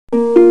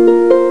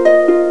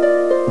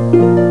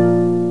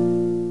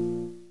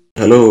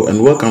Hello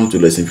and welcome to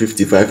lesson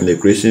 55 in the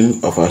creation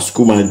of our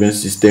school management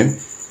system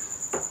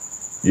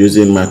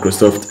using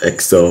Microsoft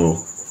Excel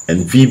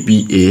and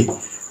VBA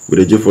with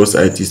the GeForce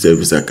IT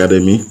Service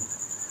Academy.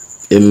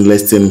 In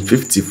lesson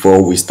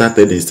 54, we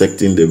started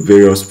inserting the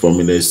various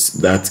formulas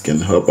that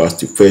can help us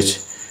to fetch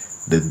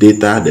the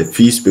data, the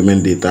fees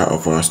payment data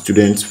of our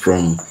students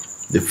from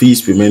the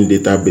fees payment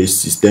database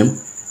system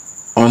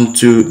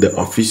onto the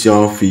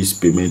official fees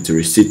payment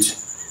receipt.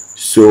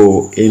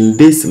 So in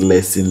this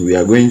lesson, we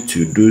are going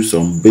to do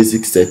some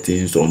basic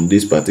settings on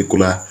this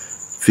particular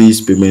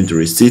fees payment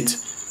receipt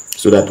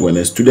so that when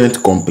a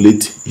student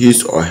completes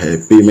his or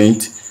her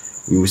payment,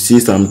 we will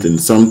see something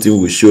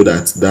will show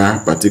that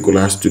that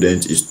particular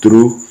student is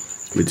through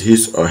with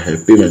his or her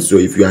payment. So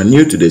if you are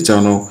new to the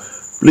channel,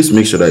 please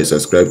make sure that you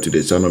subscribe to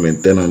the channel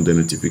and turn on the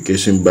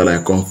notification bell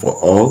icon for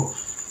all,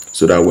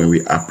 so that when we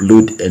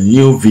upload a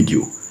new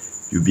video,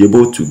 you'll be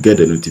able to get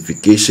a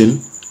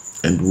notification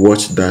and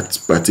watch that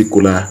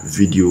particular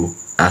video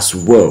as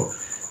well.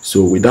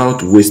 So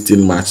without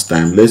wasting much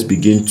time, let's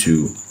begin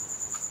to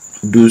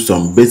do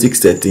some basic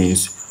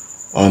settings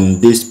on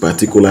this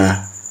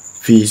particular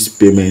fees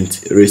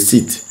payment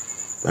receipt.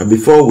 But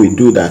before we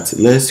do that,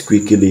 let's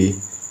quickly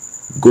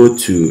go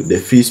to the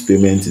fees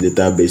payment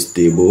database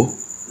table.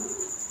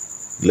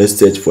 Let's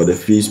search for the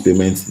fees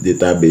payment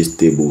database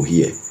table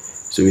here.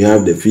 So we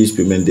have the fees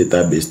payment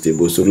database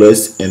table. So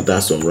let's enter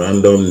some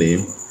random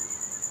name.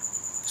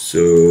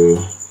 So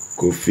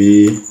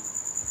Kofi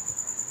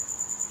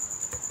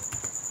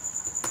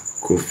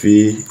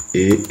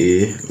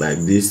AA, like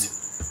this.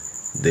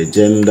 The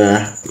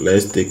gender,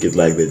 let's take it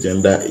like the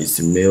gender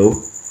is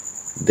male.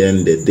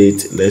 Then the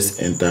date, let's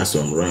enter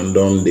some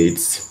random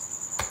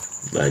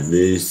dates like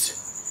this.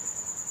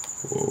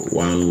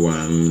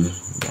 1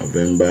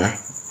 November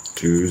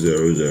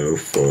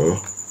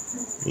 2004,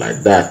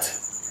 like that.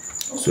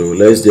 So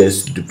let's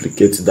just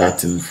duplicate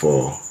that in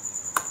for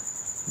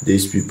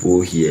these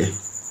people here.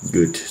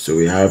 Good. So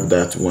we have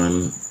that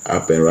one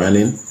up and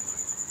running.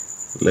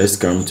 Let's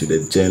come to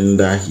the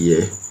gender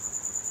here.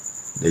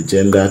 The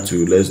gender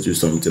too, let's do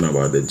something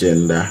about the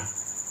gender.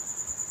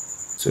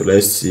 So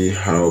let's see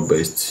how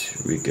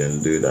best we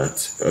can do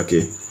that.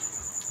 Okay,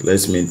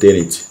 let's maintain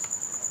it.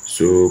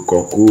 So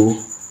Koku.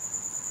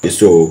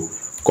 So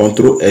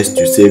Ctrl S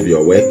to save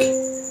your work.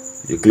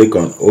 You click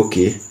on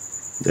OK.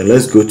 Then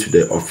let's go to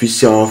the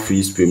official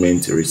fees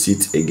payment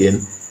receipt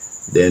again.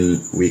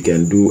 Then we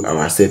can do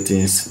our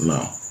settings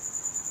now.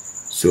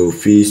 So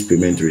fees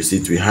payment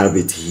receipt, we have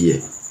it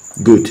here.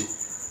 Good.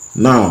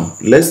 Now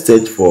let's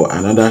search for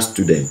another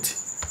student,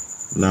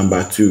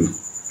 number 2.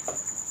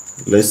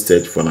 Let's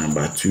search for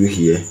number 2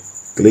 here.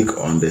 Click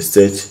on the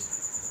search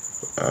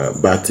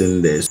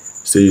button there,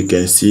 so you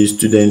can see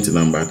student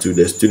number 2.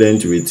 The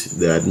student with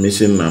the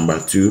admission number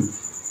 2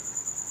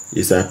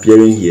 is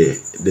appearing here.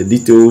 The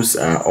details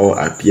are all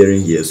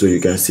appearing here, so you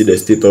can see the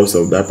status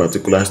of that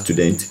particular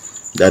student,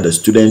 that the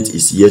student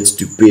is yet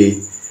to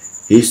pay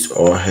his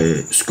or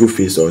her school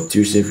fees or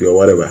tuition fee or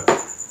whatever.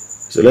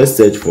 So let's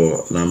search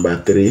for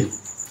number 3,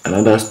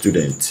 another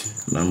student,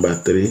 number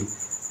 3.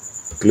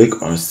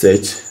 Click on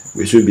search.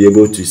 We should be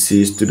able to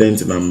see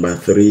student number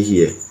 3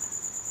 here.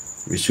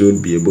 We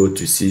should be able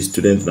to see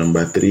student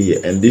number 3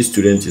 here, and this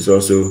student is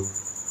also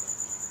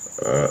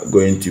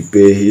going to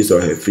pay his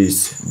or her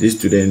fees. This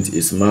student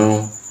is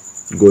now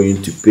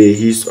going to pay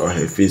his or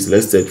her fees.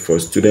 Let's search for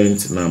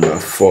student number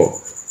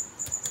 4.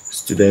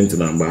 Student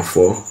number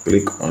 4,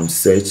 click on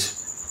search.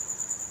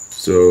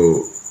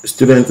 So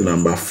student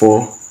number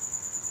 4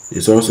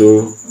 is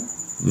also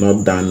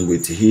not done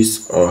with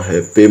his or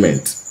her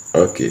payment.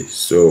 Okay,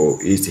 so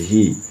it's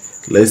he.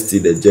 Let's see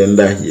the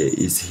gender here,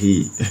 is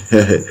he.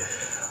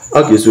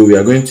 Okay, so we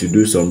are going to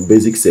do some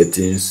basic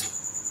settings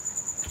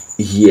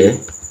here.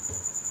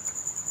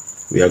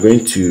 We are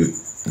going to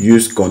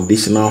use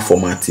conditional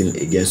formatting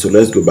again. So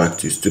let's go back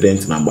to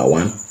student number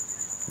 1.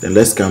 Then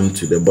let's come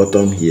to the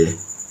bottom here.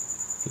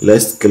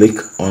 Let's click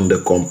on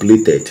the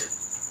completed.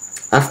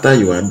 After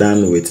you are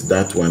done with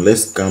that one,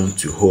 let's come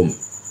to home.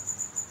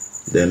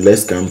 Then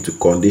let's come to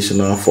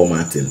conditional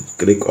formatting.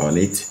 Click on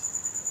it.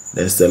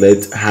 Then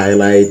select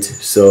highlight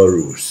cell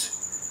rules.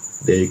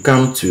 Then you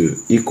come to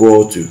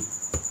equal to.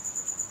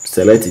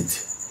 Select it.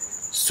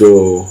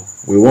 So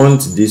we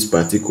want this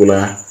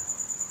particular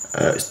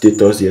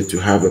status here to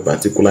have a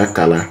particular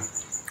color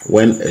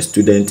when a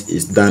student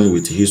is done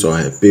with his or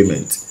her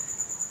payment,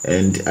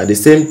 and at the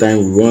same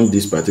time we want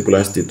this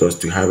particular status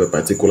to have a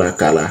particular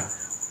color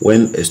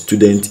when a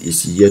student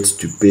is yet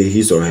to pay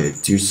his or her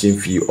tuition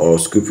fee or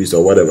school fees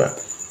or whatever.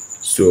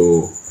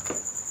 So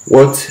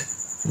what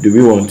do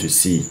we want to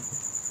see?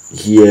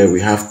 Here we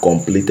have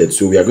completed,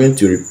 so we are going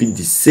to repeat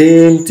the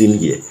same thing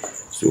here.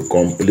 So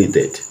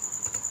completed,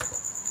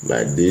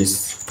 like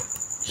this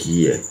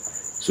here.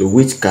 So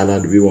which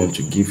color do we want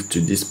to give to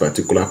this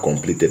particular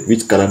completed?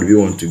 Which color do we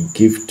want to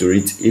give to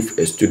it if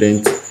a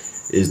student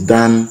is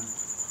done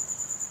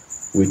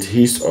with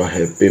his or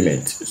her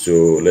payment?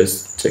 So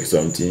let's check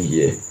something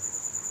here.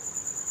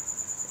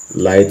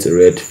 Light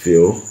red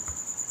fill,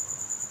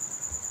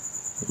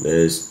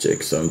 Let's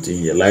check something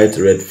here. Light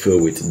red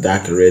fill with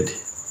dark red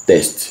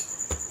text.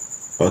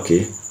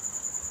 Okay,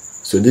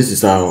 so this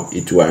is how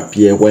it will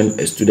appear when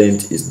a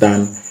student is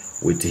done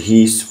with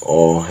his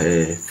or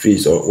her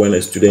fees, or when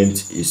a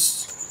student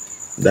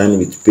is done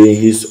with paying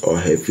his or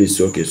her fees.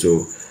 Okay,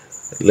 so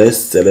let's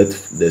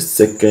select the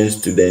second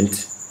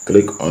student,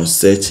 click on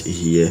search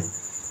here.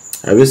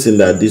 Have you seen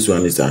that this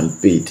one is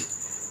unpaid,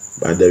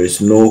 but there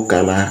is no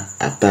color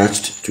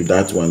attached to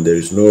that one? There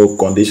is no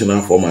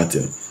conditional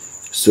formatting.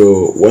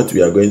 So what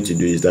we are going to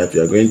do is that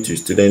we are going to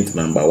student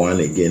number one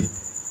again.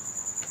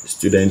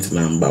 Student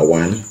number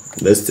one,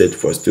 let's search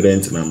for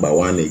student number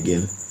one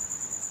again.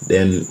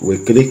 Then we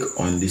click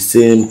on the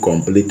same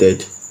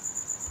completed,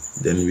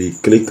 then we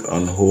click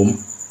on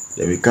home,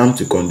 then we come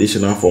to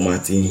conditional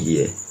formatting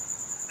here,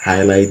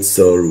 highlight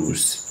cell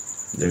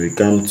rules, then we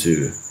come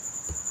to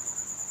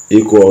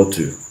equal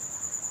to.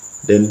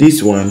 Then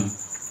this one,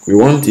 we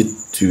want it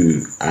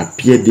to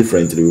appear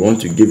differently. We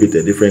want to give it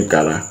a different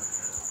color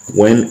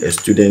when a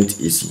student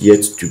is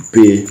yet to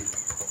pay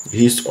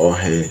his or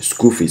her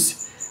school fees.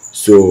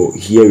 So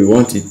here we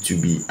want it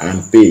to be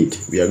unpaid.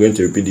 We are going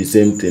to repeat the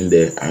same thing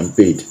there,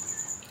 unpaid.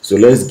 So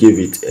let's give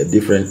it a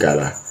different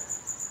color.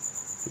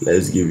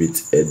 Let's give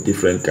it a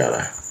different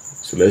color.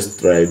 So let's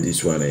try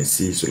this one and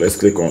see. So let's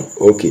click on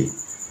OK.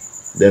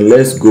 Then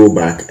let's go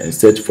back and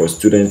search for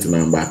student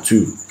number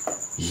 2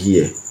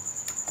 here.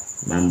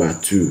 Number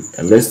 2,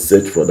 and let's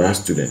search for that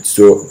student.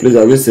 So please,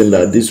 have you seen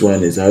that this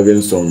one is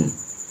having some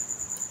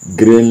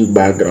green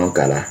background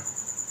color?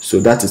 So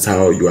that is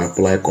how you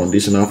apply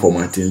conditional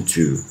formatting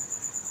to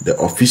the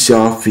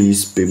official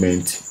fees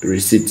payment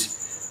receipt.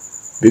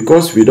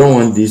 Because we don't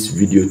want this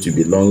video to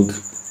be long,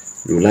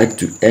 we would like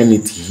to end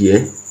it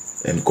here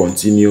and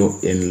continue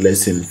in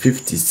lesson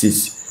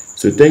 56.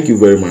 So thank you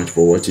very much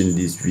for watching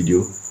this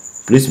video.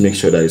 Please make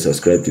sure that you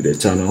subscribe to the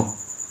channel,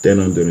 turn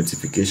on the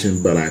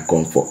notification bell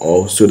icon for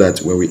all, so that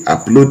when we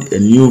upload a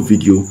new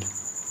video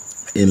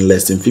in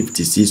lesson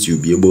 56,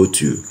 you'll be able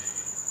to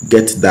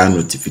get that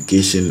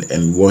notification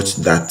and watch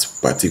that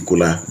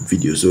particular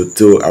video. So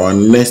till our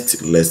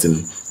next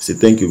lesson, say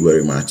thank you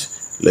very much.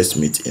 Let's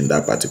meet in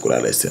that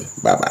particular lesson.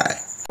 Bye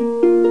bye.